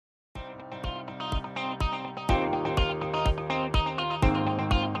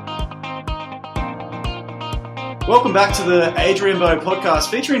Welcome back to the Adrian podcast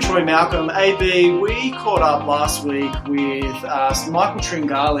featuring Troy Malcolm. AB, we caught up last week with Michael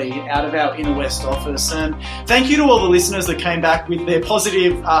Tringali out of our Inner West office, and thank you to all the listeners that came back with their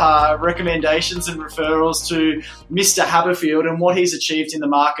positive recommendations and referrals to Mr. Haberfield and what he's achieved in the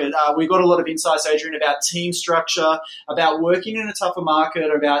market. We got a lot of insights, Adrian, about team structure, about working in a tougher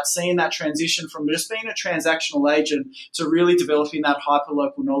market, about seeing that transition from just being a transactional agent to really developing that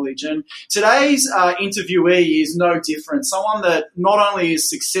hyper-local knowledge. And today's interviewee is no different. Someone that not only is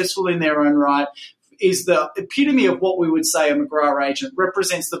successful in their own right, is the epitome of what we would say a McGrath agent,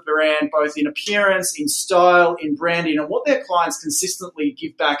 represents the brand both in appearance, in style, in branding, and what their clients consistently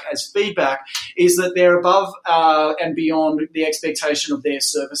give back as feedback is that they're above and beyond the expectation of their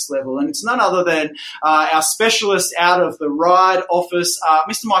service level. And it's none other than our specialist out of the Ride office,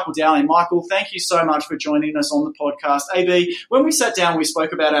 Mr. Michael Dowling. Michael, thank you so much for joining us on the podcast. AB, when we sat down, we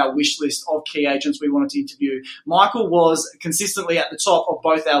spoke about our wish list of key agents we wanted to interview. Michael was consistently at the top of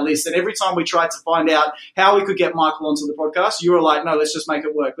both our lists, and every time we tried to find out how we could get Michael onto the podcast, you were like, no, let's just make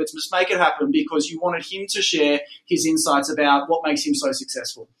it work. Let's just make it happen, because you wanted him to share his insights about what makes him so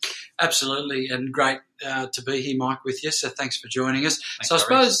successful. Absolutely, and great to be here, Mike, with you. So thanks for joining us. Thanks, so I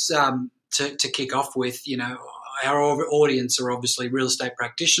suppose to kick off with, our audience are obviously real estate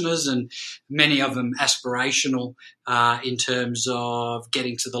practitioners, and many of them aspirational in terms of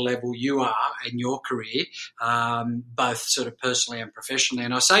getting to the level you are in your career, both sort of personally and professionally.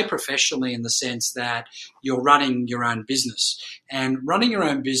 And I say professionally in the sense that you're running your own business. And running your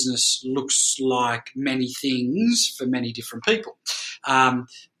own business looks like many things for many different people.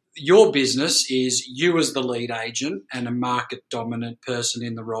 Your business is you as the lead agent and a market dominant person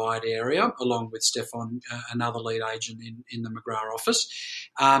in the Ride area, along with Stefan, another lead agent in the McGrath office.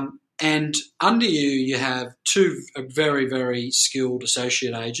 And under you have two very, very skilled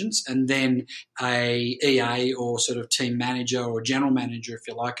associate agents, and then a EA or sort of team manager or general manager, if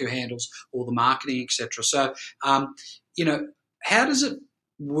you like, who handles all the marketing, etc. So, how does it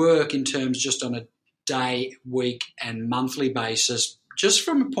work in terms just on a day, week and monthly basis, just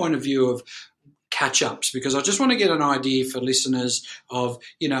from a point of view of catch-ups? Because I just want to get an idea for listeners of,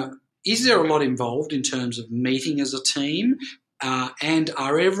 is there a lot involved in terms of meeting as a team? And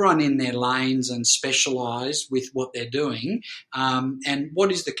are everyone in their lanes and specialised with what they're doing? And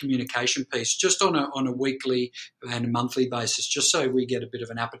what is the communication piece, just on a weekly and a monthly basis, just so we get a bit of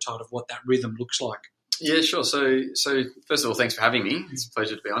an appetite of what that rhythm looks like? Yeah, sure. So first of all, thanks for having me. It's a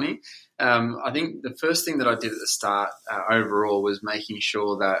pleasure to be on here. I think the first thing that I did at the start overall was making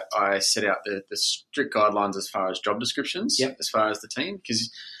sure that I set out the strict guidelines as far as job descriptions, as far as the team,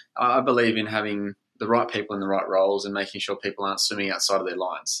 because I believe in having the right people in the right roles and making sure people aren't swimming outside of their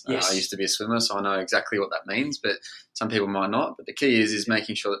lines. Yes. I used to be a swimmer, so I know exactly what that means, but some people might not. But the key is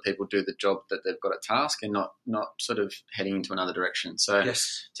making sure that people do the job that they've got at task and not sort of heading into another direction. So,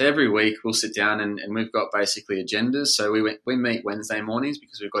 So every week we'll sit down and we've got basically agendas. So we meet Wednesday mornings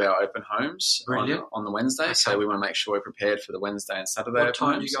because we've got our open homes on the Wednesday. Okay. So we want to make sure we're prepared for the Wednesday and Saturday. What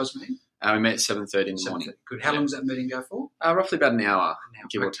time do you guys meet? We met at 7:30 in the morning. Good. How long does that meeting go for? Roughly about an hour,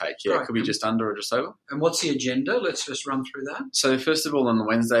 give or take. Yeah, it could be just under or just over. And what's the agenda? Let's just run through that. So first of all, on the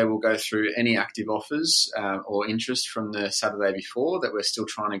Wednesday, we'll go through any active offers or interest from the Saturday before that we're still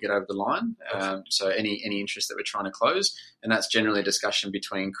trying to get over the line. So any interest that we're trying to close, and that's generally a discussion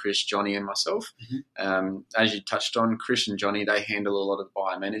between Chris, Johnny, and myself. Mm-hmm. As you touched on, Chris and Johnny, they handle a lot of the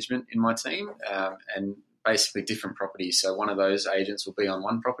buyer management in my team, and basically different properties. So one of those agents will be on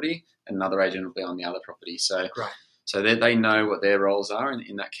one property and another agent will be on the other property. So they know what their roles are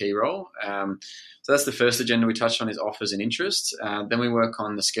in that key role. So that's the first agenda we touched on, is offers and interest. Then we work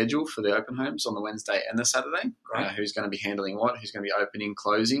on the schedule for the open homes on the Wednesday and the Saturday, who's going to be handling what, who's going to be opening,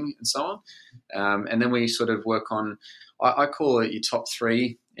 closing, and so on. And then we sort of work on, I call it your top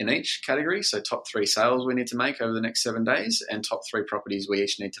three in each category. So top 3 sales we need to make over the next 7 days, and top 3 properties we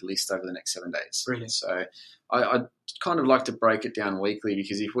each need to list over the next 7 days. Brilliant. So I kind of like to break it down weekly,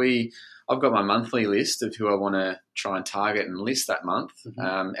 because I've got my monthly list of who I want to try and target and list that month,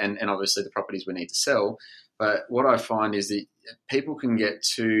 and obviously the properties we need to sell. But what I find is that people can get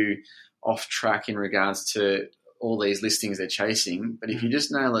too off track in regards to all these listings they're chasing. But if you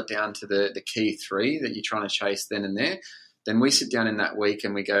just nail it down to the key 3 that you're trying to chase then and there, then we sit down in that week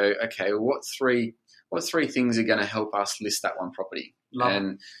and we go, okay, well, what three things are going to help us list that one property?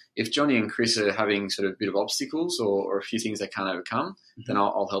 And if Johnny and Chris are having sort of a bit of obstacles or a few things they can't overcome, then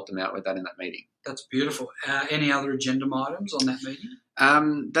I'll help them out with that in that meeting. That's beautiful. Any other agenda items on that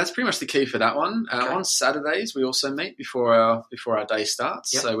meeting? That's pretty much the key for that one. Okay. On Saturdays, we also meet before our day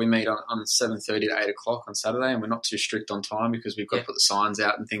starts. Yep. So we meet on 7:30 to 8 o'clock on Saturday, and we're not too strict on time because we've got to put the signs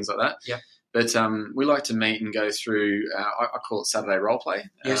out and things like that. Yep. But we like to meet and go through, I call it Saturday role play.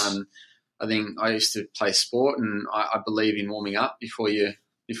 Yes. I think I used to play sport, and I believe in warming up before you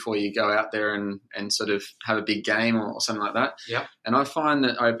go out there and sort of have a big game or something like that. Yeah. And I find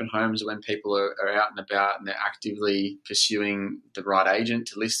that open homes are when people are out and about and they're actively pursuing the right agent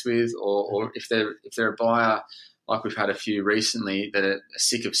to list with, or if they're a buyer, like we've had a few recently that are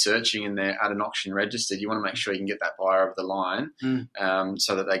sick of searching and they're at an auction registered, you want to make sure you can get that buyer over the line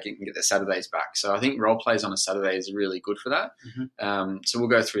so that they can get their Saturdays back. So I think role plays on a Saturday is really good for that. So we'll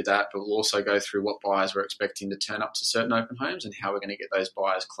go through that, but we'll also go through what buyers we're expecting to turn up to certain open homes and how we're going to get those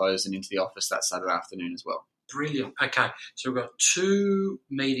buyers closed and into the office that Saturday afternoon as well. Brilliant. Okay, so we've got 2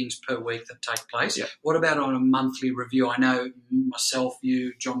 meetings per week that take place. Yep. What about on a monthly review? I know myself,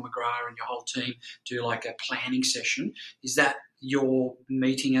 you, John McGrath, and your whole team do like a planning session. Is that your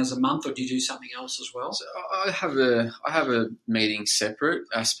meeting as a month, or do you do something else as well? So I have a meeting separate,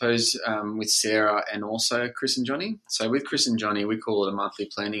 I suppose, with Sarah and also Chris and Johnny. So with Chris and Johnny, we call it a monthly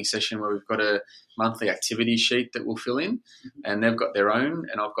planning session where we've got a monthly activity sheet that we'll fill in, and they've got their own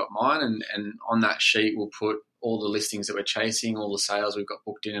and I've got mine, and on that sheet we'll put all the listings that we're chasing, all the sales we've got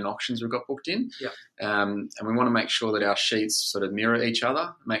booked in and auctions we've got booked in. Yep. And we want to make sure that our sheets sort of mirror each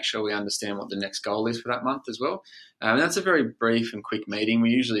other, make sure we understand what the next goal is for that month as well. And that's a very brief and quick meeting.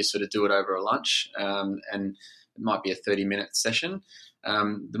 We usually sort of do it over a lunch, and it might be a 30-minute session.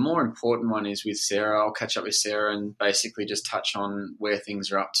 The more important one is with Sarah. I'll catch up with Sarah and basically just touch on where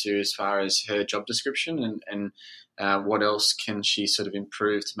things are up to as far as her job description and what else can she sort of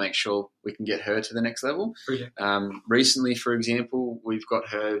improve to make sure we can get her to the next level. Recently, for example, we've got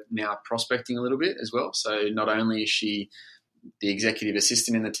her now prospecting a little bit as well. So not only is she the executive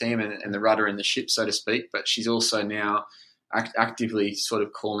assistant in the team and the rudder in the ship, so to speak, but she's also now actively sort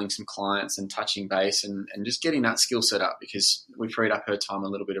of calling some clients and touching base and just getting that skill set up because we freed up her time a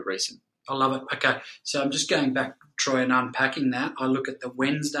little bit of recent. I love it. Okay, so I'm just going back, Troy, and unpacking that. I look at the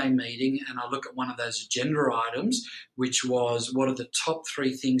Wednesday meeting and I look at one of those agenda items, which was what are the top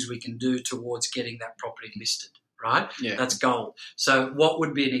 3 things we can do towards getting that property listed, right? Yeah. That's gold. So what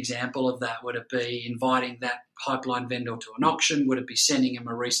would be an example of that? Would it be inviting that pipeline vendor to an auction? Would it be sending him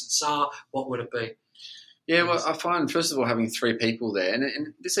a recent SAR? What would it be? Yeah, well, I find, first of all, having 3 people there,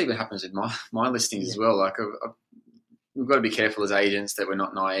 and this even happens with my listings as well, like we've got to be careful as agents that we're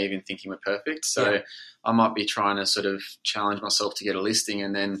not naive in thinking we're perfect. So I might be trying to sort of challenge myself to get a listing,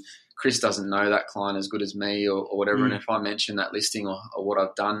 and then Chris doesn't know that client as good as me or whatever. And if I mention that listing or what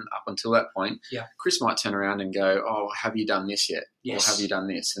I've done up until that point, Chris might turn around and go, "Oh, have you done this yet? Yes. Or have you done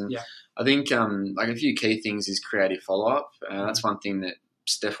this?" And I think like a few key things is creative follow-up. That's one thing that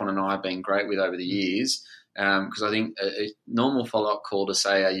Stefan and I have been great with over the years. Because I think a normal follow-up call to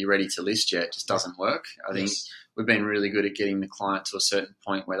say, "Are you ready to list yet?" just doesn't work. I think we've been really good at getting the client to a certain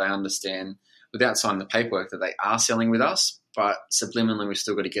point where they understand, without signing the paperwork, that they are selling with us, but subliminally we've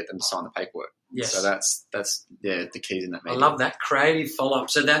still got to get them to sign the paperwork. Yes. So that's the keys in that meeting. I love that, creative follow-up.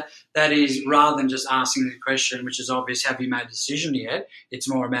 So that is, rather than just asking the question, which is obvious, have you made a decision yet? It's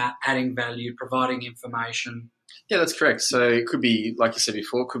more about adding value, providing information. Yeah, that's correct. So it could be, like you said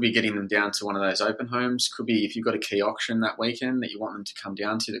before, could be getting them down to one of those open homes. Could be if you've got a key auction that weekend that you want them to come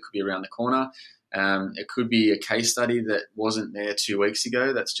down to that could be around the corner. It could be a case study that wasn't there 2 weeks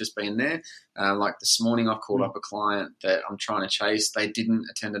ago that's just been there. Like this morning I called up a client that I'm trying to chase. They didn't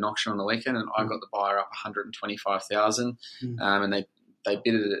attend an auction on the weekend and I got the buyer up $125,000 and they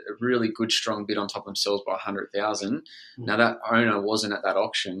bid a really good, strong bid on top of themselves by $100,000. Now that owner wasn't at that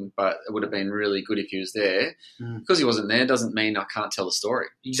auction, but it would have been really good if he was there. Because he wasn't there doesn't mean I can't tell the story.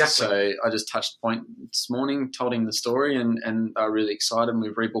 Exactly. So I just touched point this morning, told him the story, and they're really excited. And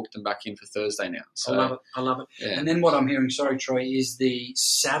we've rebooked them back in for Thursday now. So, I love it. Yeah. And then what I'm hearing, sorry, Troy, is the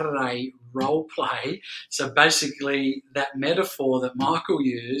Saturday role play. So basically that metaphor that Michael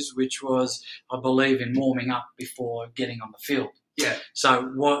used, which was, I believe, in warming up before getting on the field. Yeah.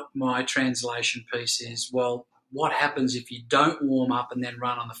 So what my translation piece is, well, what happens if you don't warm up and then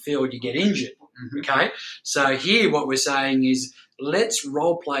run on the field? You get injured, okay? So here what we're saying is let's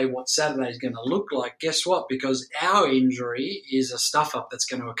role play what Saturday is going to look like. Guess what? Because our injury is a stuff-up that's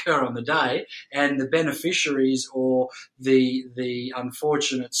going to occur on the day, and the beneficiaries or the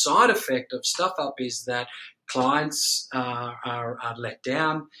unfortunate side effect of stuff-up is that clients are let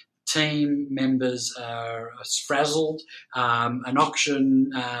down, team members are frazzled, an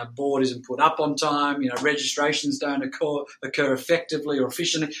auction board isn't put up on time, registrations don't occur effectively or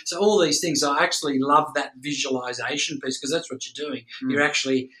efficiently. So all these things, I actually love that visualization piece because that's what you're doing. You're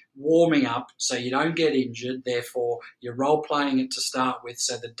actually warming up so you don't get injured, therefore you're role-playing it to start with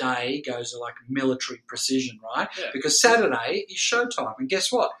so the day goes like military precision, right? Yeah. Because Saturday is showtime, and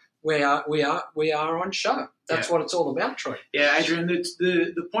guess what? we are on show. That's what it's all about, Troy. Yeah, Adrian,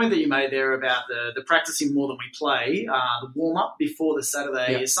 the point that you made there about the practicing more than we play, the warm-up before the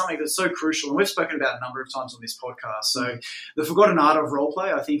Saturday is something that's so crucial, and we've spoken about a number of times on this podcast. So the forgotten art of role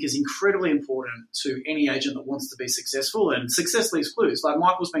play, I think, is incredibly important to any agent that wants to be successful, and success leaves clues. Like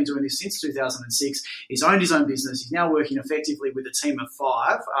Michael's been doing this since 2006. He's owned his own business. He's now working effectively with a team of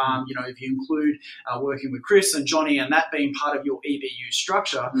 5. If you include working with Chris and Johnny and that being part of your EBU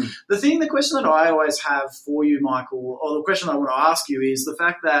structure. The question that I always have for you, Michael, or the question I want to ask you is the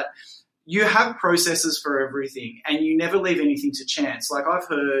fact that you have processes for everything and you never leave anything to chance. Like I've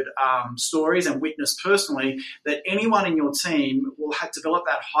heard stories and witnessed personally that anyone in your team will have developed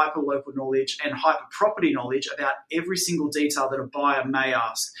that hyper-local knowledge and hyper-property knowledge about every single detail that a buyer may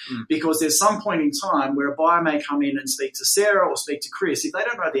ask. Because there's some point in time where a buyer may come in and speak to Sarah or speak to Chris. If they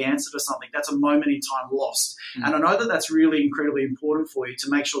don't know the answer to something, that's a moment in time lost. And I know that that's really incredibly important for you to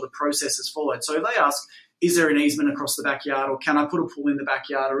make sure the process is followed. So if they ask, is there an easement across the backyard, or can I put a pool in the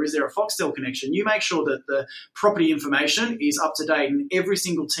backyard, or is there a Foxtel connection? You make sure that the property information is up to date, and every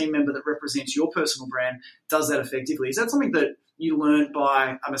single team member that represents your personal brand does that effectively. Is that something that you learned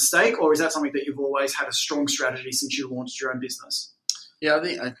by a mistake, or is that something that you've always had a strong strategy since you launched your own business? Yeah, I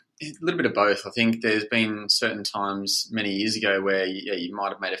think a little bit of both. I think there's been certain times many years ago where you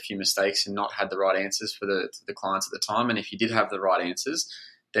might have made a few mistakes and not had the right answers for the clients at the time, and if you did have the right answers,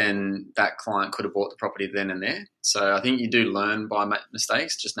 then that client could have bought the property then and there. So I think you do learn by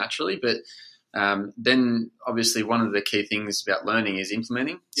mistakes just naturally. But then obviously one of the key things about learning is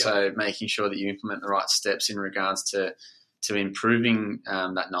implementing. Yep. So making sure that you implement the right steps in regards to improving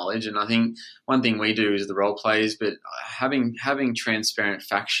that knowledge. And I think one thing we do is the role plays, but having transparent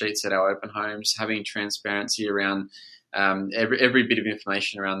fact sheets at our open homes, having transparency around every bit of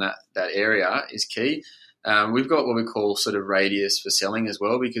information around that area is key. We've got what we call sort of radius for selling as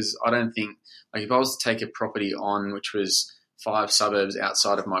well, because I don't think, like if I was to take a property on which was 5 suburbs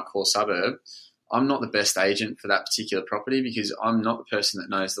outside of my core suburb, I'm not the best agent for that particular property because I'm not the person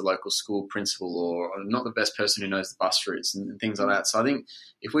that knows the local school principal, or I'm not the best person who knows the bus routes and things like that. So I think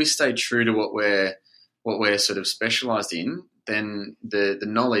if we stay true to what we're sort of specialised in, then the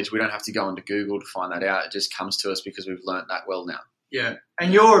knowledge, we don't have to go into Google to find that out. It just comes to us because we've learnt that well now. Yeah,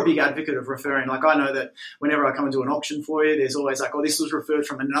 and you're a big advocate of referring. Like I know that whenever I come and do an auction for you, there's always like, oh, this was referred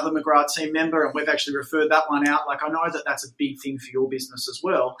from another McGrath team member and we've actually referred that one out. Like I know that that's a big thing for your business as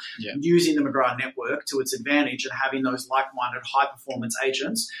well, using the McGrath network to its advantage and having those like-minded high-performance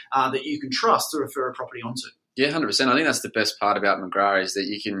agents that you can trust to refer a property onto. Yeah, 100%. I think that's the best part about McGrath is that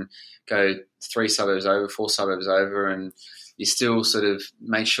you can go 3 suburbs over, 4 suburbs over, and you still sort of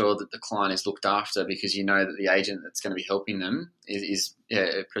make sure that the client is looked after because you know that the agent that's going to be helping them is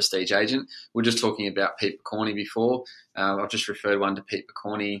a prestige agent. We were just talking about Pete McCorney before. I've just referred one to Pete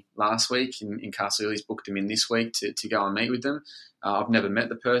McCorney last week in Castle Hill. He's booked him in this week to go and meet with them. I've never met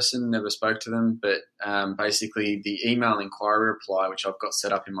the person, never spoke to them, but basically the email inquiry reply, which I've got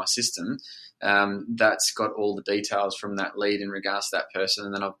set up in my system, that's got all the details from that lead in regards to that person,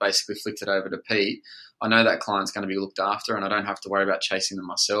 and then I've basically flicked it over to Pete. I know that client's going to be looked after and I don't have to worry about chasing them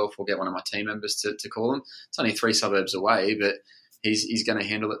myself or get one of my team members to call them. It's only 3 suburbs away, but he's going to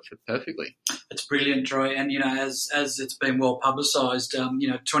handle it perfectly. It's brilliant, Troy. And, as it's been well publicised,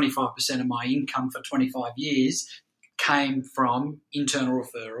 25% of my income for 25 years came from internal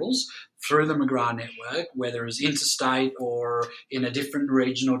referrals through the McGrath network, whether it's interstate or in a different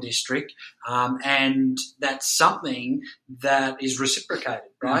regional district. And that's something that is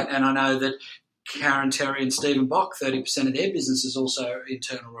reciprocated, right? And I know that Karen Terry and Stephen Bock, 30% of their business is also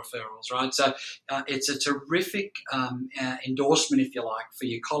internal referrals, right? So it's a terrific endorsement, if you like, for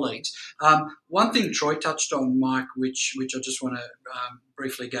your colleagues. One thing Troy touched on, Mike, which I just want to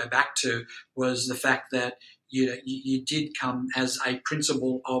briefly go back to, was the fact that you did come as a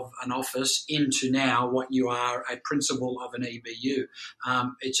principal of an office into now what you are a principal of an EBU.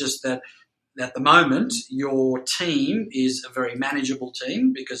 It's just that at the moment, your team is a very manageable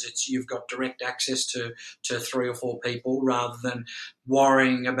team because you've got direct access to 3 or 4 people rather than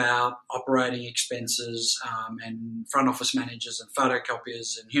worrying about operating expenses and front office managers and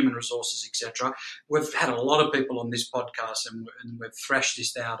photocopiers and human resources, etc. We've had a lot of people on this podcast and we've thrashed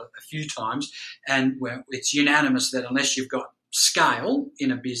this out a few times, and it's unanimous that unless you've got scale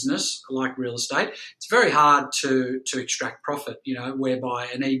in a business like real estate, it's very hard to extract profit, whereby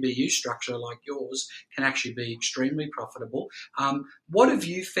an EBU structure like yours can actually be extremely profitable. What have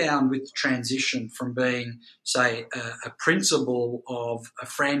you found with the transition from being, say, a principal of a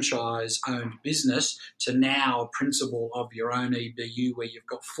franchise-owned business to now a principal of your own EBU where you've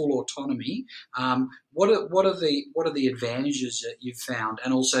got full autonomy? What are the advantages that you've found,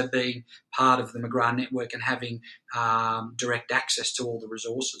 and also being part of the McGrath network and having direct access to all the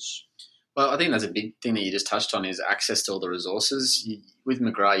resources? Well, I think that's a big thing that you just touched on, is access to all the resources. With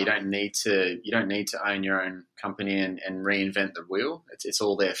McGrath, you don't need to own your own company and reinvent the wheel. It's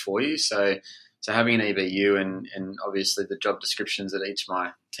all there for you. So having an EBU and obviously the job descriptions that each of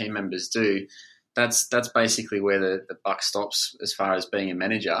my team members do, that's basically where the buck stops as far as being a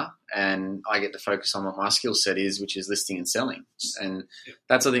manager, and I get to focus on what my skill set is, which is listing and selling. And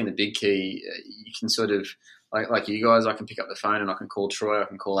that's, I think, the big key. You can sort of, like you guys, I can pick up the phone and I can call Troy, I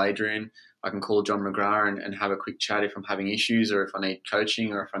can call Adrian, I can call John McGrath and have a quick chat if I'm having issues, or if I need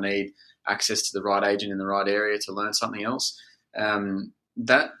coaching, or if I need access to the right agent in the right area to learn something else.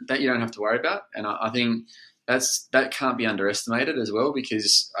 That you don't have to worry about. And I think that can't be underestimated as well,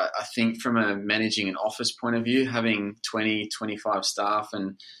 because I think from a managing an office point of view, having 20, 25 staff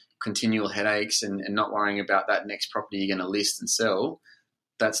and continual headaches and not worrying about that next property you're going to list and sell,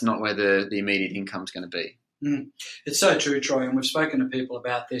 that's not where the immediate income is going to be. It's so true, Troy, and we've spoken to people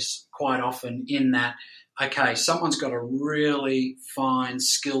about this quite often, in that, okay, someone's got a really fine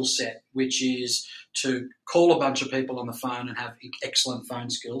skill set, which is to call a bunch of people on the phone and have excellent phone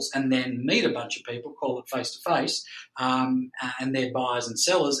skills, and then meet a bunch of people, call it face-to-face, and they're buyers and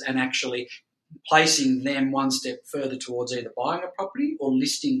sellers, and actually placing them one step further towards either buying a property or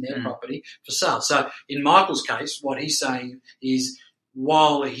listing their property for sale. So in Michael's case, what he's saying is,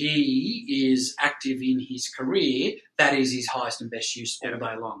 while he is active in his career, that is his highest and best use all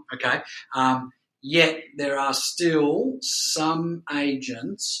day long, okay? Yet there are still some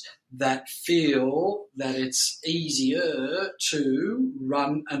agents that feel that it's easier to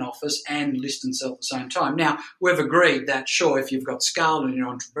run an office and list and sell at the same time. Now, we've agreed that, sure, if you've got scale and you're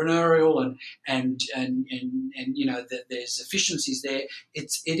entrepreneurial and that there's efficiencies there,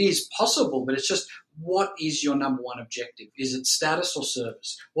 it is possible, but it's just, what is your number one objective? Is it status or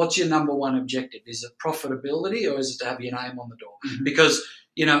service? What's your number one objective? Is it profitability, or is it to have your name on the door? Mm-hmm. Because,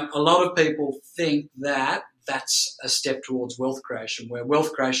 a lot of people think that that's a step towards wealth creation, where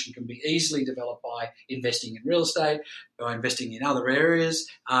wealth creation can be easily developed by investing in real estate, by investing in other areas.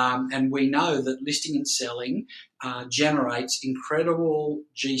 And we know that listing and selling generates incredible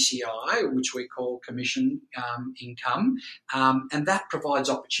GCI, which we call commission income, and that provides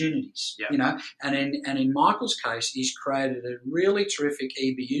opportunities. And in Michael's case, he's created a really terrific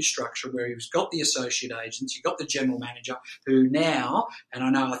EBU structure where he's got the associate agents, you've got the general manager, who now,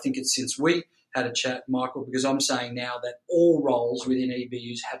 and I think it's since we had a chat, Michael, because I'm saying now that all roles within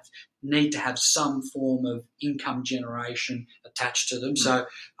EBUs need to have some form of income generation attached to them. So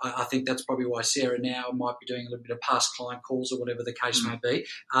I think that's probably why Sarah now might be doing a little bit of past client calls or whatever the case may be.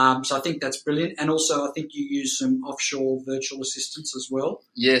 So I think that's brilliant. And also I think you use some offshore virtual assistants as well.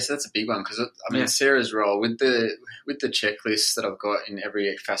 Yes, that's a big one, because Sarah's role with the checklists that I've got in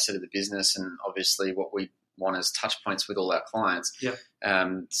every facet of the business, and obviously what we want as touch points with all our clients.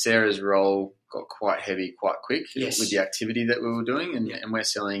 Sarah's role got quite heavy quite quick with the activity that we were doing, and we're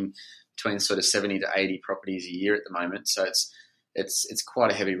selling between sort of 70 to 80 properties a year at the moment. So it's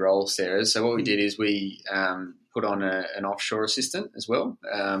quite a heavy role, Sarah. So what we did is we put on an offshore assistant as well,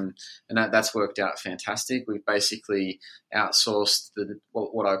 and that's worked out fantastic. We've basically outsourced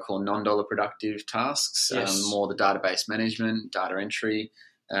what I call non-dollar productive tasks, more the database management, data entry,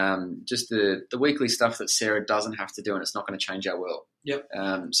 just the weekly stuff that Sarah doesn't have to do, and it's not going to change our world.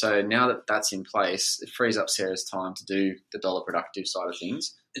 So now that that's in place, it frees up Sarah's time to do the dollar productive side of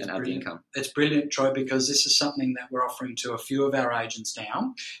things and have the income. It's brilliant, Troy, because this is something that we're offering to a few of our agents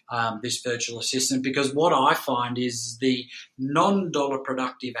now, this virtual assistant, because what I find is the non-dollar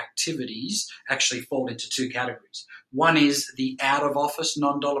productive activities actually fall into two categories. One is the out-of-office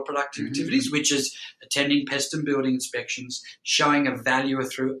non-dollar productive activities, which is attending pest and building inspections, showing a valuer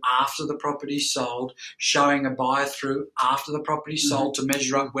through after the property's sold, showing a buyer through after the property's sold to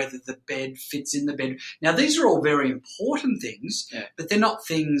measure up whether the bed fits in the bed. Now, these are all very important things, but they're not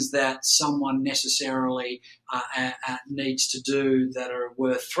things that someone necessarily needs to do that are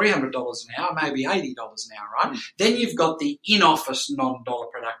worth $300 an hour, maybe $80 an hour, right? Then you've got the in-office non-dollar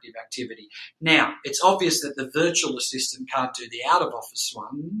productive activity. Now, it's obvious that the virtual assistant can't do the out-of-office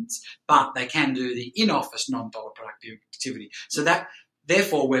ones, but they can do the in-office non-dollar productive activity. So that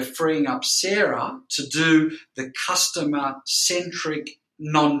Therefore, we're freeing up Sarah to do the customer-centric,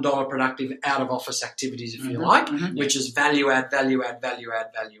 non-dollar productive out-of-office activities, if you like, which is value add.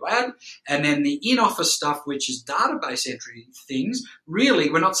 And then the in-office stuff, which is database entry things, really,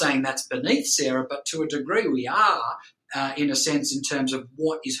 we're not saying that's beneath Sarah, but to a degree we are, in a sense, in terms of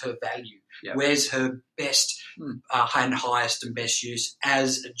what is her value. Yep. Where's her best and highest and best use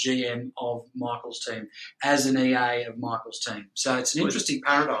as a GM of Michael's team, as an EA of Michael's team? So it's an interesting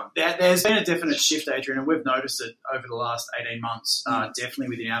paradigm. There's been a definite shift, Adrian, and we've noticed it over the last 18 months, definitely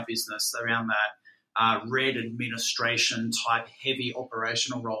within our business, around that red administration type heavy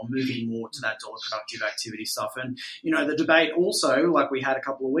operational role, moving more to that dollar productive activity stuff. And, you know, the debate also, like we had a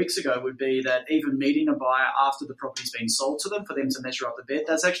couple of weeks ago, would be that even meeting a buyer after the property's been sold to them for them to measure up the bet,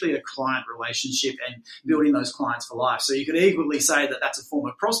 that's actually a client relationship and building those clients for life. So you could equally say that that's a form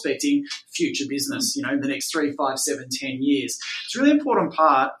of prospecting future business, you know, in the next 3, 5, 7, 10 years. It's a really important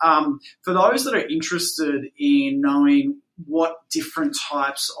part. For those that are interested in knowing what different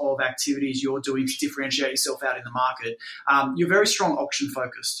types of activities you're doing to differentiate yourself out in the market, you're very strong auction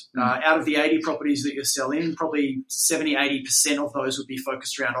focused. Out of the 80 properties that you're selling, probably 70, 80% of those would be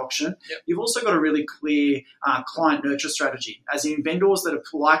focused around auction. Yep. You've also got a really clear client nurture strategy, as in vendors that are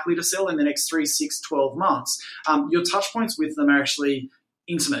likely to sell in the next 3, 6, 12 months. Your touch points with them are actually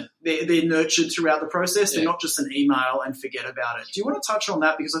intimate. They're nurtured throughout the process. They're not just an email and forget about it. Do you want to touch on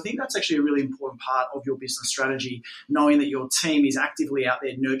that? Because I think that's actually a really important part of your business strategy, knowing that your team is actively out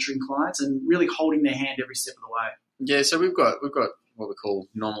there nurturing clients and really holding their hand every step of the way. Yeah, so we've got what we call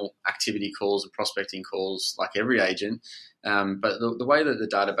normal activity calls and prospecting calls like every agent. But the way that the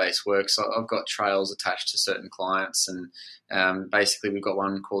database works, I've got trails attached to certain clients, and basically we've got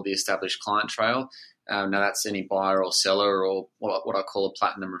one called the established client trail. Now that's any buyer or seller or what I call a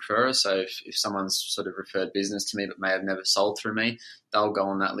platinum referrer. So if someone's sort of referred business to me but may have never sold through me, they'll go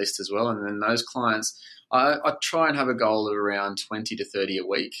on that list as well. And then those clients, I try and have a goal of around 20 to 30 a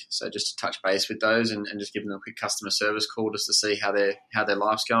week. So just to touch base with those and just give them a quick customer service call just to see how their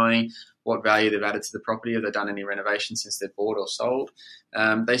life's going, what value they've added to the property, have they done any renovations since they've bought or sold.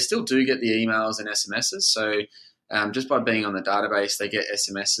 They still do get the emails and SMSs. So just by being on the database, they get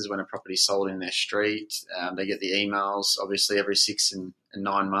SMSs when a property's sold in their street. They get the emails, obviously, every 6 and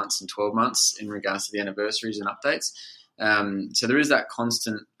 9 months and 12 months in regards to the anniversaries and updates. So there is that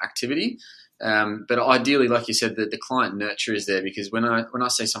constant activity. But ideally, like you said, the client nurture is there, because when I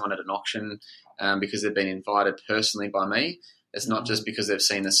see someone at an auction, because they've been invited personally by me, it's not just because they've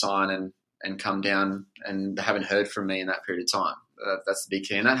seen the sign and come down and they haven't heard from me in that period of time. That's the big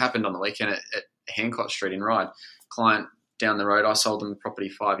key. And that happened on the weekend at Hancock Street in Ryde. Client down the road, I sold them the property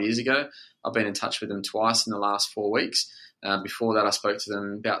 5 years ago. I've been in touch with them twice in the last 4 weeks. Before that, I spoke to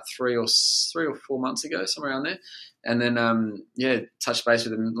them about 3 or 4 months ago, somewhere around there. And then, touched base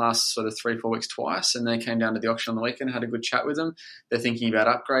with them last sort of 3 or 4 weeks twice. And they came down to the auction on the weekend, had a good chat with them. They're thinking about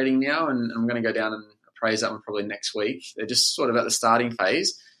upgrading now, and I'm going to go down and appraise that one probably next week. They're just sort of at the starting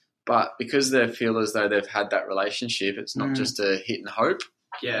phase. But because they feel as though they've had that relationship, it's not just a hit and hope.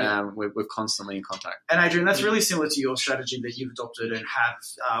 Yeah, we're constantly in contact. And Adrian, that's really similar to your strategy that you've adopted and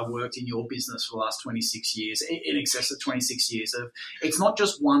have worked in your business for the last 26 years, in excess of 26 years. Of it's not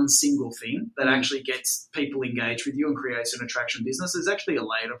just one single thing that actually gets people engaged with you and creates an attraction business. It's actually a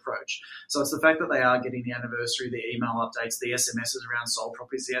layered approach. So it's the fact that they are getting the anniversary, the email updates, the SMSs around sold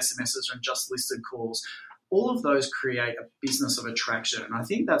properties, the SMSs around just listed calls. All of those create a business of attraction. And I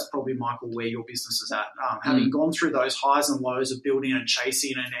think that's probably, Michael, where your business is at. Having gone through those highs and lows of building and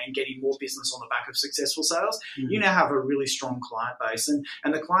chasing and getting more business on the back of successful sales, you now have a really strong client base.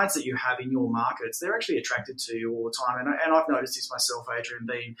 And the clients that you have in your markets, they're actually attracted to you all the time. And I've noticed this myself, Adrian,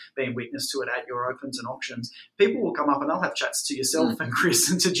 being witness to it at your opens and auctions. People will come up and they'll have chats to yourself and Chris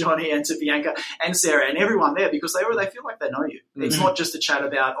and to Johnny and to Bianca and Sarah and everyone there, because they feel like they know you. It's not just a chat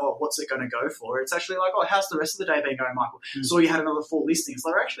about, what's it going to go for? It's actually like, how's the rest of the day been going, Michael? Saw you had another 4 listings.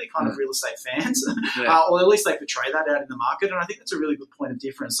 They're actually kind of real estate fans, or at least they portray that out in the market. And I think that's a really good point of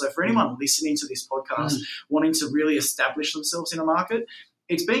difference. So for anyone listening to this podcast, wanting to really establish themselves in a market,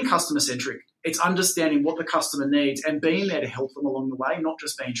 it's being customer centric. It's understanding what the customer needs and being there to help them along the way, not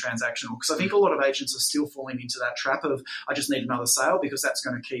just being transactional. Because I think a lot of agents are still falling into that trap of, I just need another sale because that's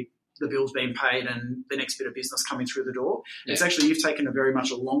going to keep the bills being paid and the next bit of business coming through the door. Yeah. It's actually, you've taken a very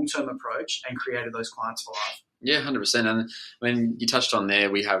much a long-term approach and created those clients for life. Yeah, 100%. And when you touched on there,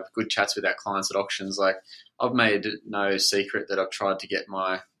 we have good chats with our clients at auctions. Like, I've made no secret that I've tried to get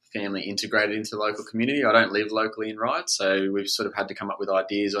my family integrated into the local community. I don't live locally in Ryde, so we've sort of had to come up with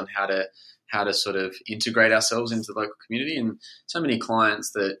ideas on how to sort of integrate ourselves into the local community. And so many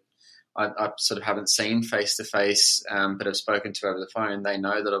clients that I sort of haven't seen face to face, but have spoken to over the phone. They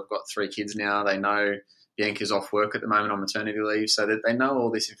know that I've got 3 kids now. They know Bianca's off work at the moment on maternity leave, so that they know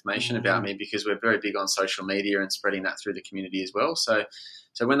all this information about me, because we're very big on social media and spreading that through the community as well. So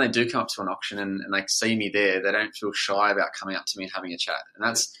when they do come up to an auction and they see me there, they don't feel shy about coming up to me and having a chat. And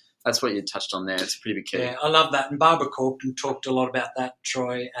that's what you touched on there. It's a pretty big key. Yeah, I love that. And Barbara Corkton talked a lot about that,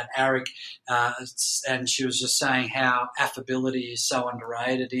 Troy, at ARIC, and she was just saying how affability is so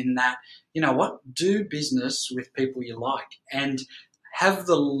underrated, in that, you know what, do business with people you like. And have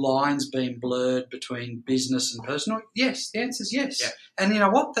the lines been blurred between business and personal? Yes, the answer is yes. Yeah. And you know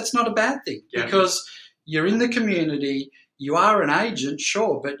what? That's not a bad thing, because you're in the community. You are an agent,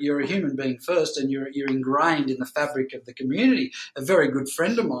 sure, but you're a human being first, and you're ingrained in the fabric of the community. A very good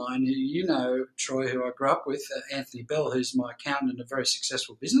friend of mine, who you know, Troy, who I grew up with, Anthony Bell, who's my accountant and a very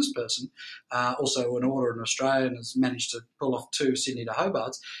successful business person, also an order in Australia, and has managed to pull off 2 Sydney to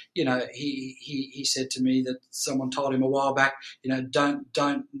Hobarts. You know, he said to me that someone told him a while back, you know, don't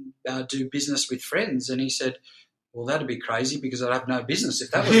do business with friends, and he said, well, that'd be crazy, because I'd have no business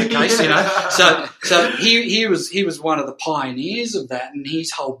if that was the case, you know. So he was one of the pioneers of that, and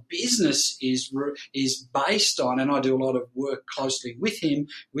his whole business is based on, and I do a lot of work closely with him,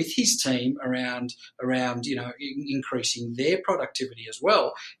 with his team around you know, increasing their productivity as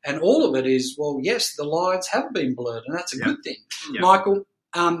well. And all of it is, well, yes, the lines have been blurred, and that's a good thing. Yeah. Michael,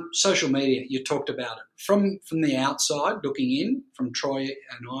 social media, you talked about it. From the outside looking in, from Troy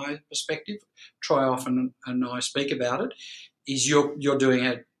and I perspective, Troy often and I speak about it, is you're doing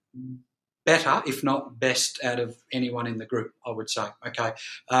it better, if not best, out of anyone in the group, I would say. Okay.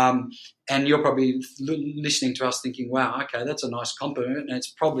 And you're probably listening to us thinking, wow, okay, that's a nice compliment, and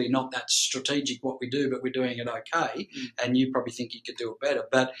it's probably not that strategic what we do, but we're doing it okay. And you probably think you could do it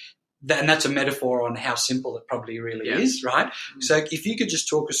better. And that's a metaphor on how simple it probably really is, right? So if you could just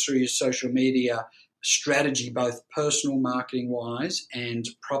talk us through your social media strategy, both personal marketing-wise and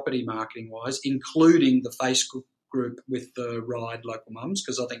property marketing-wise, including the Facebook group with the Ride Local Mums,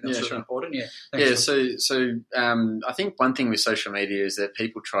 because I think that's really important. Yeah. Thanks. So I think one thing with social media is that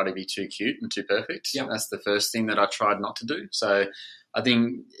people try to be too cute and too perfect. Yep. That's the first thing that I tried not to do. So I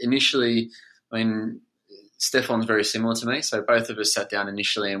think initially, Stefan's very similar to me, so both of us sat down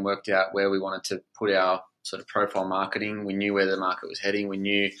initially and worked out where we wanted to put our sort of profile marketing. We knew where the market was heading. We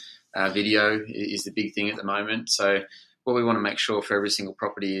knew video is the big thing at the moment. So what we want to make sure for every single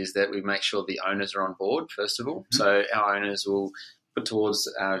property is that we make sure the owners are on board, first of all. So our owners will put towards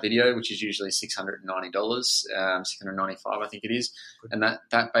video, which is usually $690, $695 I think it is, and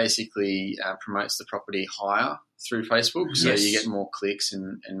that basically promotes the property higher through Facebook, so you get more clicks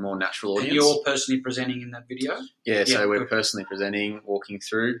and more natural audience. And you're personally presenting in that video? Yeah, so we're personally presenting, walking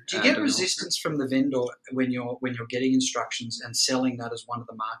through. Do you get resistance from the vendor when you're getting instructions and selling that as one of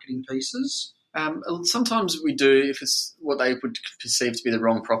the marketing pieces? Sometimes we do, if it's what they would perceive to be the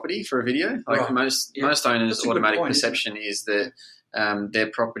wrong property for a video. Like most owners' automatic perception is that their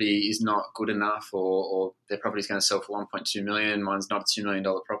property is not good enough, or their property is going to sell for $1.2 million. Mine's not a $2 million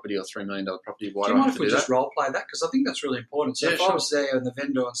property or $3 million property. Why do I have to do that? Do you mind if we just role play that? Because I think that's really important. So if I was there and the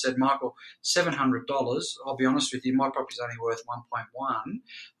vendor and said, Michael, $700, I'll be honest with you, my property's only worth 1.1.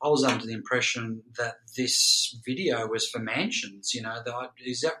 I was under the impression that this video was for mansions. You know,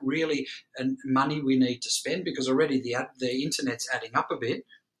 is that really money we need to spend? Because already the internet's adding up a bit.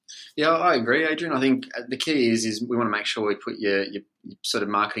 Yeah, I agree, Adrian. I think the key is we want to make sure we put your sort of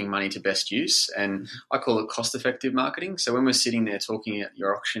marketing money to best use, and I call it cost-effective marketing. So when we're sitting there talking at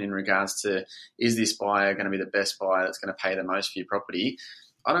your auction in regards to, is this buyer going to be the best buyer that's going to pay the most for your property,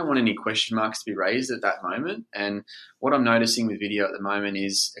 I don't want any question marks to be raised at that moment. And what I'm noticing with video at the moment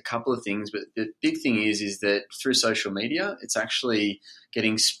is a couple of things, but the big thing is that through social media, it's actually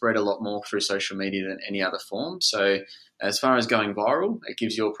getting spread a lot more through social media than any other form. So as far as going viral, it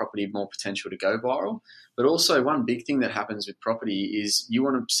gives your property more potential to go viral. But also one big thing that happens with property is you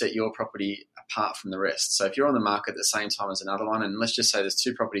want to set your property apart from the rest. So if you're on the market at the same time as another one, and let's just say there's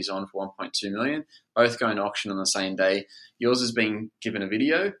 2 properties on for $1.2 million, both going to auction on the same day, yours is being given a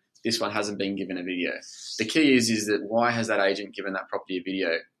video, this one hasn't been given a video. The key is that why has that agent given that property a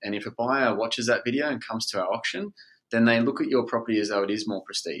video? And if a buyer watches that video and comes to our auction, then they look at your property as though it is more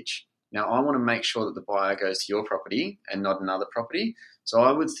prestige. Now, I want to make sure that the buyer goes to your property and not another property. So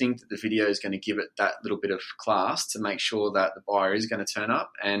I would think that the video is going to give it that little bit of class to make sure that the buyer is going to turn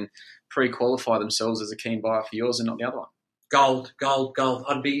up and pre-qualify themselves as a keen buyer for yours and not the other one. Gold.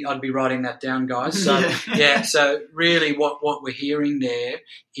 I'd be writing that down, guys. So so really what we're hearing there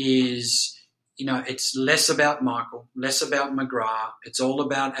is, you know, it's less about Michael, less about McGrath. It's all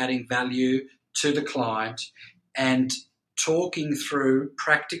about adding value to the client and talking through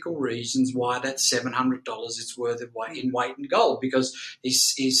practical reasons why that $700 is worth it in weight in gold, because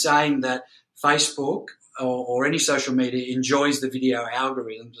he's saying that Facebook or any social media enjoys the video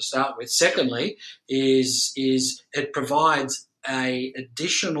algorithm to start with. Secondly, is it provides a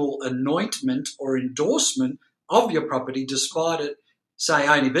additional anointment or endorsement of your property despite it, say,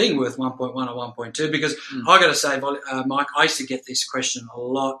 only being worth 1.1 or 1.2, because I got to say, Mike, I used to get this question a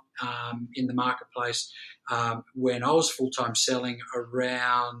lot in the marketplace when I was full-time selling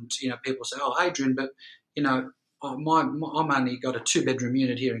around, people say, oh, Adrian, but, I'm only got a 2-bedroom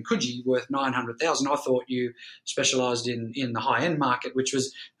unit here in Coogee worth $900,000. I thought you specialised in the high-end market, which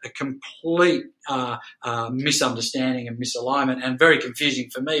was a complete misunderstanding and misalignment, and very confusing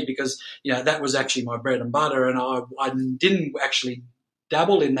for me because that was actually my bread and butter, and I didn't actually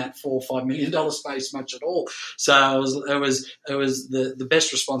dabble in that $4 or $5 million space much at all. So it was the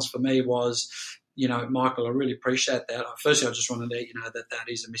best response for me was, Michael, I really appreciate that. Firstly, I just wanted to let you know that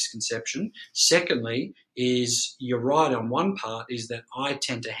is a misconception. Secondly, is you're right on one part, is that I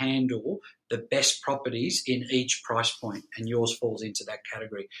tend to handle the best properties in each price point, and yours falls into that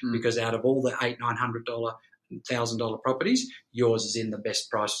category because out of all the $800, $900 properties, yours is in the best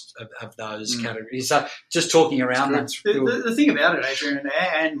price of those categories. So just talking around that. The thing about it, Adrian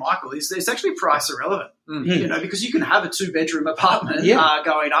and Michael, is it's actually price irrelevant. Because you can have a 2-bedroom apartment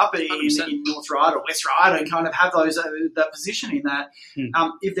going up in North Ryde or West Ryde and kind of have that position in that.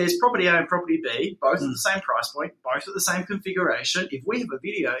 If there's property A and property B, both at the same price point, both at the same configuration, if we have a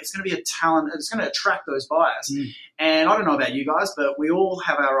video, it's going to be a talent. It's going to attract those buyers. And I don't know about you guys, but we all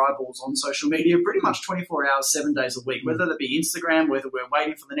have our eyeballs on social media pretty much 24 hours, 7 days a week, whether that be Instagram, whether we're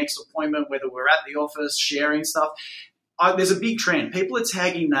waiting for the next appointment, whether we're at the office sharing stuff. There's a big trend. People are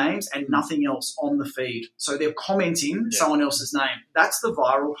tagging names and nothing else on the feed. So they're commenting someone else's name. That's the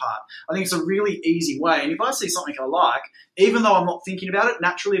viral part. I think it's a really easy way. And if I see something I like, even though I'm not thinking about it,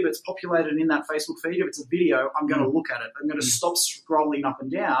 naturally if it's populated in that Facebook feed, if it's a video, I'm going to look at it. I'm going to stop scrolling up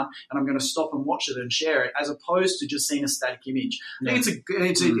and down and I'm going to stop and watch it and share it, as opposed to just seeing a static image. I think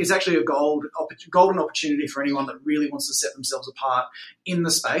it's actually a golden opportunity for anyone that really wants to set themselves apart in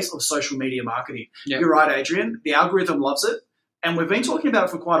the space of social media marketing. You're right, Adrian. The algorithm loves it. And we've been talking about it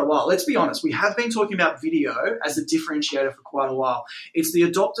for quite a while. Let's be honest. We have been talking about video as a differentiator for quite a while. It's the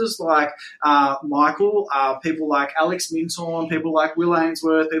adopters like Michael, people like Alex Mintorn, people like Will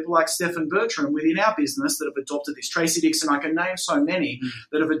Ainsworth, people like Stephen Bertram within our business that have adopted this. Tracy Dixon, I can name so many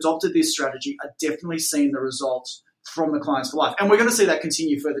that have adopted this strategy, are definitely seeing the results from the clients for life. And we're going to see that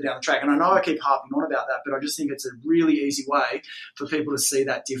continue further down the track. And I know I keep harping on about that, but I just think it's a really easy way for people to see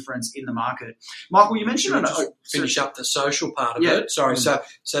that difference in the market. Michael, you mentioned... finish up the social part of it. Sorry. So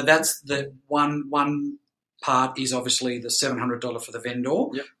that's the one part is obviously the $700 for the vendor.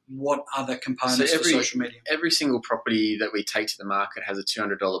 What other components for social media? Every single property that we take to the market has a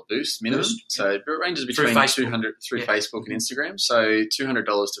 $200 boost minimum. So it ranges between $200 through Facebook and Instagram. So $200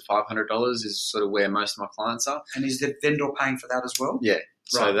 to $500 is sort of where most of my clients are. And is the vendor paying for that as well? Yeah.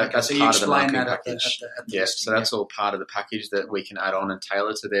 So right. that's so part of the marketing that package. listing, that's all part of the package that we can add on and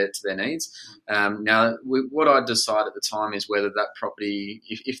tailor to their needs. Now, what I decide at the time is whether that property,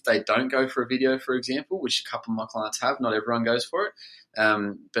 if they don't go for a video, for example, which a couple of my clients have, not everyone goes for it.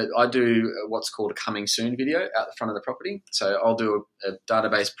 But I do what's called a coming soon video out the front of the property. So I'll do a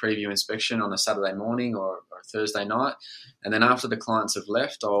database preview inspection on a Saturday morning or a Thursday night. And then after the clients have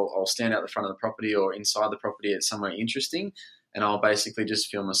left, I'll stand out the front of the property or inside the property at somewhere interesting. And I'll basically just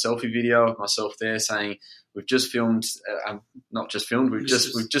film a selfie video of myself there saying, we've just filmed, we've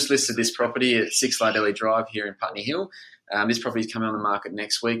just listed this property at 6 Lardelli Drive here in Putney Hill. This property is coming on the market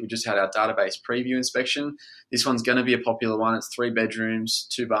next week. We just had our database preview inspection. This one's going to be a popular one. It's 3 bedrooms,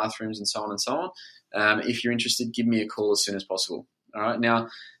 2 bathrooms, and so on and so on. If you're interested, give me a call as soon as possible. All right. Now,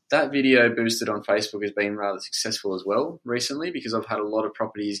 that video boosted on Facebook has been rather successful as well recently, because I've had a lot of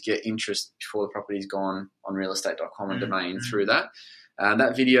properties get interest before the property's gone on realestate.com and domain through that.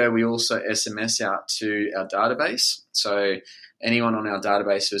 That video we also SMS out to our database. So anyone on our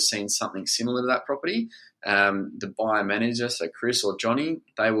database who has seen something similar to that property, the buyer manager, so Chris or Johnny,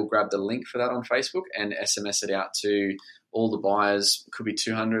 they will grab the link for that on Facebook and SMS it out to all the buyers. It could be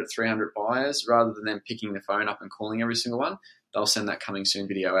 200, 300 buyers, rather than them picking the phone up and calling every single one. They'll send that coming soon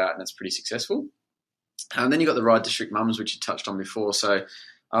video out, and it's pretty successful. And then you've got the Ryde District Mums, which you touched on before. So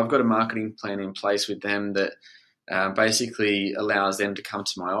I've got a marketing plan in place with them that basically allows them to come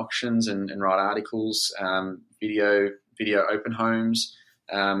to my auctions and write articles, video open homes.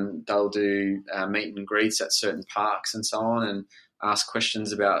 They'll do meet and greets at certain parks and so on, and ask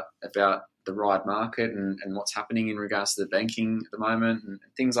questions about the ride market and what's happening in regards to the banking at the moment and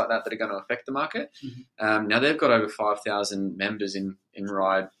things like that are going to affect the market. Mm-hmm. Now they've got over 5,000 members in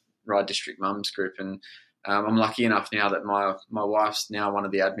Ride District Mums Group, and I'm lucky enough now that my wife's now one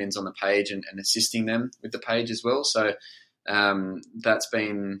of the admins on the page and assisting them with the page as well. So that's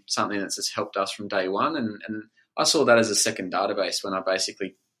been something that's just helped us from day one, and I saw that as a second database when I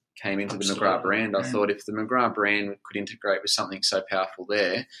basically came into the McGrath brand. I thought if the McGrath brand could integrate with something so powerful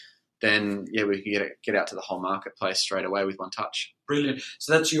there, then we could get out to the whole marketplace straight away with one touch. Brilliant.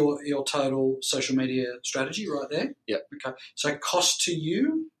 So that's your total social media strategy right there? Yep. Okay. So cost to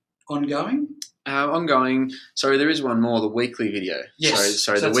you ongoing? Ongoing. Sorry, there is one more. The weekly video. Yes.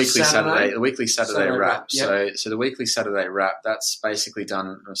 So the weekly Saturday. The weekly Saturday wrap. Yep. So the weekly Saturday wrap. That's basically done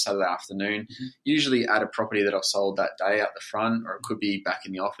on a Saturday afternoon. Mm-hmm. Usually at a property that I've sold that day out the front, or it could be back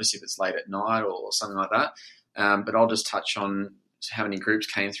in the office if it's late at night or something like that. But I'll just touch on how many groups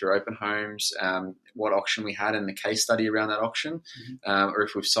came through open homes, what auction we had, and the case study around that auction, or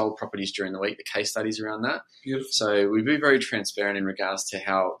if we've sold properties during the week, the case studies around that. Beautiful. So we'd be very transparent in regards to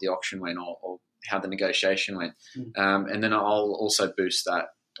how the auction went or how the negotiation went. And then I'll also boost that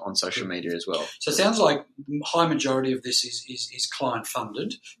on social media as well. So it sounds like high majority of this is client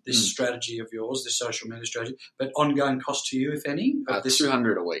funded, this strategy of yours, this social media strategy, but ongoing cost to you, if any?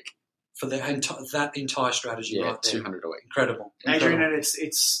 $200 a week. For that entire strategy, right there. $200 a week. Incredible. Adrian, and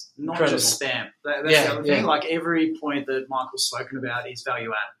it's not just spam. That's the other thing. Like every point that Michael's spoken about is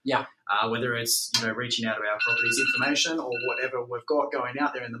value add. Yeah. Whether it's reaching out to our properties information or whatever we've got going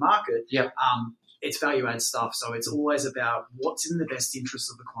out there in the market. Yeah. It's value add stuff. So it's always about what's in the best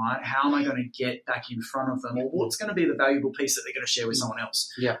interest of the client. How am I going to get back in front of them, or what's going to be the valuable piece that they're going to share with someone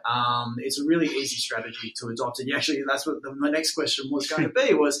else? Yeah. It's a really easy strategy to adopt. And actually, that's what my next question was going to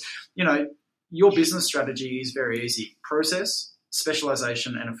be was, your business strategy is very easy. Process,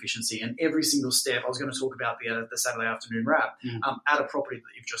 specialization, and efficiency. And every single step, I was going to talk about the Saturday afternoon wrap, at a property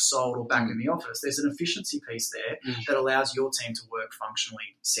that you've just sold or back in the office, there's an efficiency piece there that allows your team to work functionally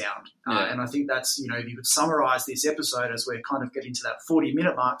sound. And I think that's, if you could summarize this episode as we're kind of getting to that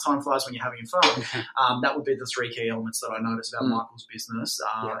 40-minute mark, time flies when you're having fun, that would be the three key elements that I noticed about Michael's business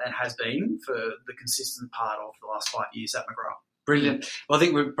and has been for the consistent part of the last 5 years at McGrath. Brilliant. Well, I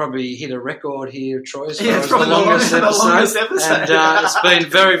think we've probably hit a record here, Troy. As it's probably the longest episode. And it's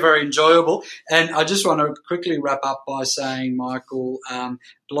been very, very enjoyable. And I just want to quickly wrap up by saying, Michael, a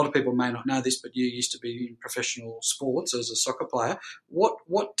lot of people may not know this, but you used to be in professional sports as a soccer player.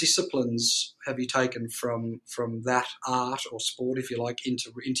 What disciplines have you taken from that art or sport, if you like,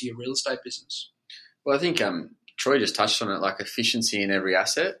 into your real estate business? Well, I think Troy just touched on it, like efficiency in every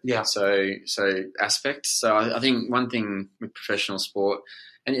asset. Yeah. So aspect. So I think one thing with professional sport,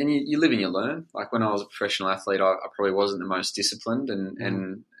 and you live and you learn. Like when I was a professional athlete, I probably wasn't the most disciplined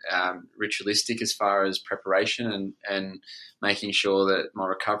and ritualistic as far as preparation and making sure that my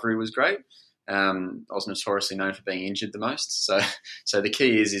recovery was great. I was notoriously known for being injured the most. So the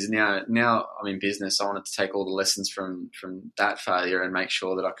key is now I'm in business. I wanted to take all the lessons from that failure and make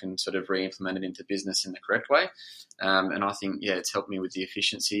sure that I can sort of re-implement it into business in the correct way. And I think, it's helped me with the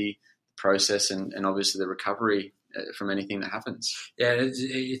efficiency process and obviously the recovery from anything that happens. Yeah,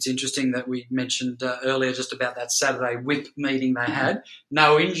 it's interesting that we mentioned earlier just about that Saturday whip meeting they had.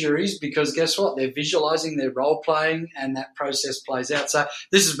 No injuries because guess what? They're visualising, they're role-playing, and that process plays out. So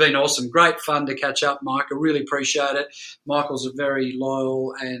this has been awesome. Great fun to catch up, Mike. I really appreciate it. Michael's a very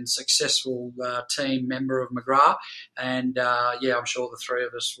loyal and successful team member of McGrath. And, I'm sure the three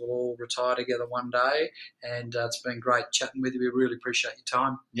of us will all retire together one day. And it's been great chatting with you. We really appreciate your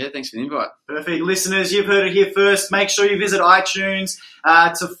time. Yeah, thanks for the invite. Perfect. Listeners, you've heard it here first. Make sure you visit iTunes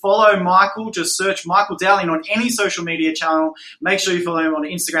to follow Michael. Just search Michael Dowling on any social media channel. Make sure you follow him on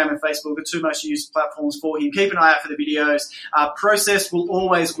Instagram and Facebook, the two most used platforms for him. Keep an eye out for the videos. Process will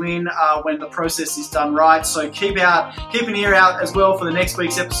always win when the process is done right. So keep an ear out as well for the next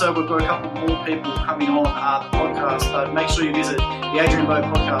week's episode. We've got a couple more people coming on the podcast. But make sure you visit the Adrian Bowe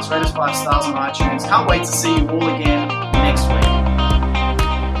podcast. Rate us 5 stars on iTunes. Can't wait to see you all again next week.